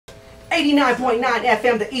89.9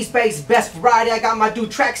 FM, the East Bay's best variety. I got my dude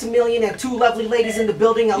Traxamillion and two lovely ladies in the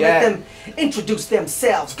building. I'll let them introduce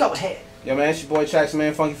themselves. Go ahead. Yo, man, it's your boy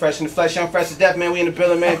Traxamillion, Funky Fresh in the Flesh, Young Fresh to Death, man. We in the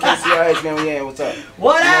building, man. KCRH, man. We in. What's up?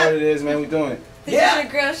 What up? You know what it is, man. We doing it. This is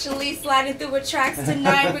your girl Shalise sliding through with tracks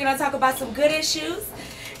tonight. We're gonna talk about some good issues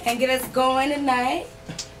and get us going tonight.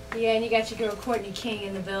 Yeah, and you got your girl Courtney King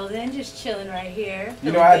in the building, just chilling right here.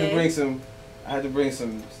 You know, I had to bring some.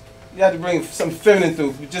 You had to bring some feminine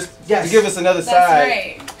through, just to give us another side.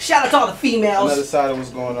 Right. Shout out to all the females. Another side of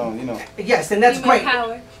what's going on, you know. Yes, and that's Female great.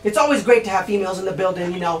 Power. It's always great to have females in the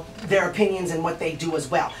building, you know, their opinions and what they do as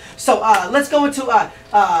well. So let's go into,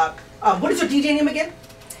 what is your DJ name again?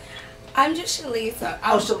 I'm just Shalise.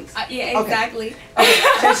 Shalise. Yeah, exactly.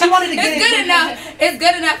 Okay. She wanted to get It's good enough. It's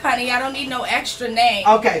good enough, honey. I don't need no extra name.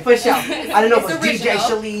 Okay, for sure. I don't know if it's DJ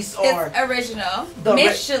original. Shalise or It's original. The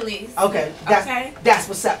Miss Shalise. Okay, that's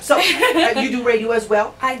what's up. So you do radio as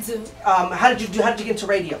well? I do. How did you get into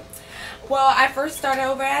radio? Well, I first started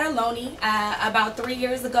over at Aloni about 3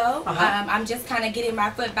 years ago. I'm just kind of getting my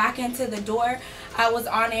foot back into the door. I was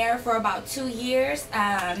on air for about 2 years.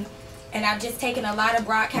 And I've just taken a lot of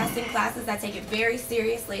broadcasting classes. I take it very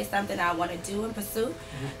seriously. It's something I want to do and pursue.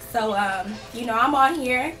 So, you know, I'm on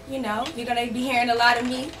here. You know, you're going to be hearing a lot of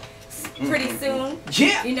me pretty soon.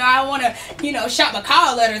 Yeah. You know, I want to, you know, shout my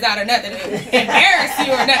call letters out or nothing to embarrass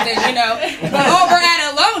you or nothing, you know. But over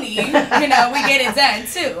at Aloni, you know, we get it done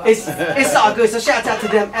too. It's all good. So shout out to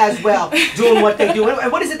them as well, doing what they do.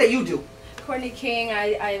 And what is it that you do? Courtney King,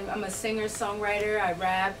 I'm a singer, songwriter, I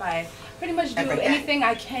rap, I pretty much do anything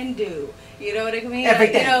I can do. You know what I mean?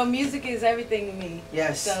 Everything. You know, music is everything to me.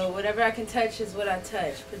 Yes. So whatever I can touch is what I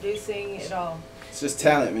touch. Producing, it all. It's just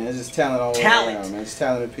talent, man. It's just talent all around, man. It's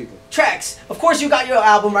talented people. Trax, of course you got your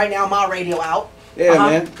album right now, My Radio, out. Yeah,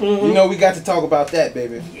 man. You know, we got to talk about that,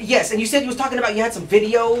 baby. Yes, and you said you was talking about you had some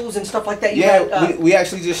videos and stuff like that. Yeah, we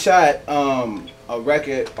actually just shot a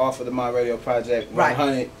record off of the My Radio project,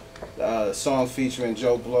 100. Song featuring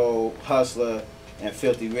Joe Blow, Hustler, and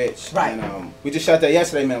Filthy Rich. Right. And we just shot that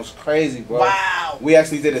yesterday, man. It was crazy, bro. Wow. We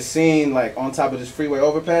actually did a scene like on top of this freeway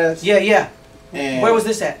overpass. Yeah, yeah. And where was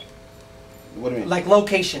this at? What do you mean? Like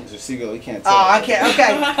location. It's a secret. You can't tell. Oh, I can't.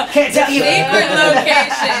 Okay, can't tell you. Secret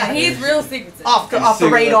location. He's real secretive. Off the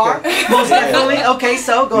radar. Most definitely. Okay,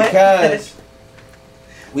 so go ahead. Because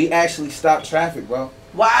we actually stopped traffic, bro.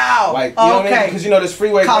 Wow. Like, you know what I mean? Because you know this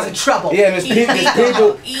freeway causing trouble. Yeah, and there's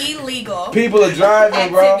people. Illegal. People are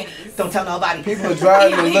driving, bro. Don't tell nobody. People are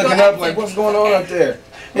driving and looking up like, what's going on up there?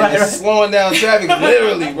 And it's slowing down traffic,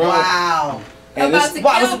 literally, bro. Wow. And was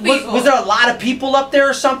there a lot of people up there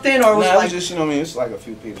or something, or was it like just, you know what I mean? It's like a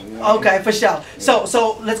few people. You know okay, for sure. Yeah.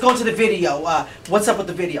 So let's go into the video. What's up with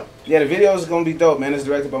the video? Yeah, the video is gonna be dope, man. It's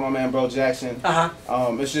directed by my man, Bro Jackson.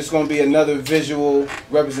 It's just gonna be another visual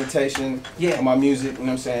representation of my music. You know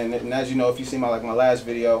what I'm saying? And as you know, if you see my last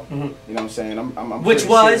video, you know what I'm saying? I'm which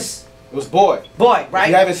was. It was Boy. Boy, right? If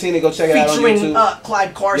you haven't seen it, go check it out on YouTube. Featuring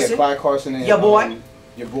Clyde Carson. Yeah, Clyde Carson and Your Boy.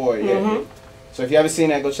 Your Boy, yeah. So if you haven't seen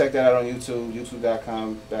that, go check that out on YouTube.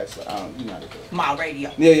 YouTube.com/. You know how to do it. My Radio.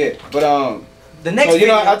 Yeah, yeah. But the next. So you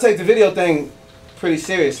know, I take the video thing pretty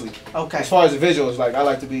seriously. Okay. As far as the visuals, like I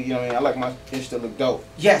like to be, you know what I mean? I like my ish to look dope.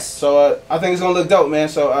 Yes. So I think it's gonna look dope, man.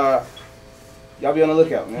 So y'all be on the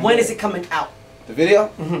lookout, man. When is it coming out? The video?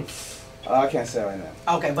 I can't say right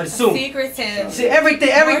now. Okay, but it's soon. Secretive. See,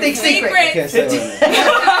 everything's secret. I can't say right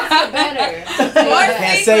now. Better. I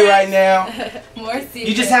can't say right now. More secret.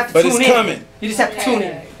 You just have to but tune in. But it's coming. You just have to tune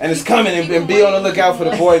in. And it's coming, and be on the lookout for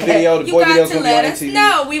the Boy video. The Boy video's gonna be on MTV.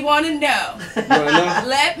 No, we want to know. You wanna know?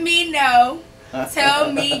 Let me know.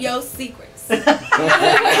 Tell me your secrets. For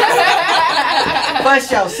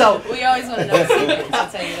sure. So we always want to know secrets. I'll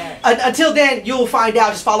tell you that. Until then, you'll find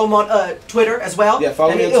out. Just follow him on Twitter as well. Yeah,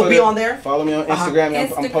 follow me on Twitter. It'll be on there. Follow me on Instagram.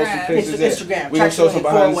 I'm posting pictures there. Instagram. We're gonna show some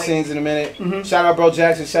behind the scenes in a minute. Shout out Bro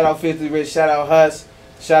Jackson. Shout out 50 Rich. Shout out Huss.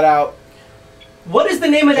 Shout out. What is the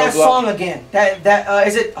name of that song again? That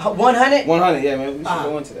is it 100? 100. Yeah, man. We should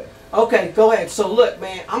go into that. Okay, go ahead. So look,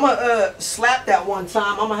 man, I'm gonna slap that one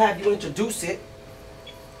time. I'm gonna have you introduce it.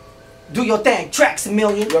 Do your thing.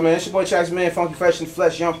 Traxamillion. Yo, man, it's your boy Traxamillion, Funky Fresh in the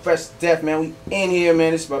Flesh, Young Fresh to Death, man. We in here,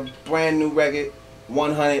 man. This is my brand new record,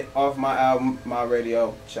 100, off my album, My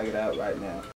Radio. Check it out right now.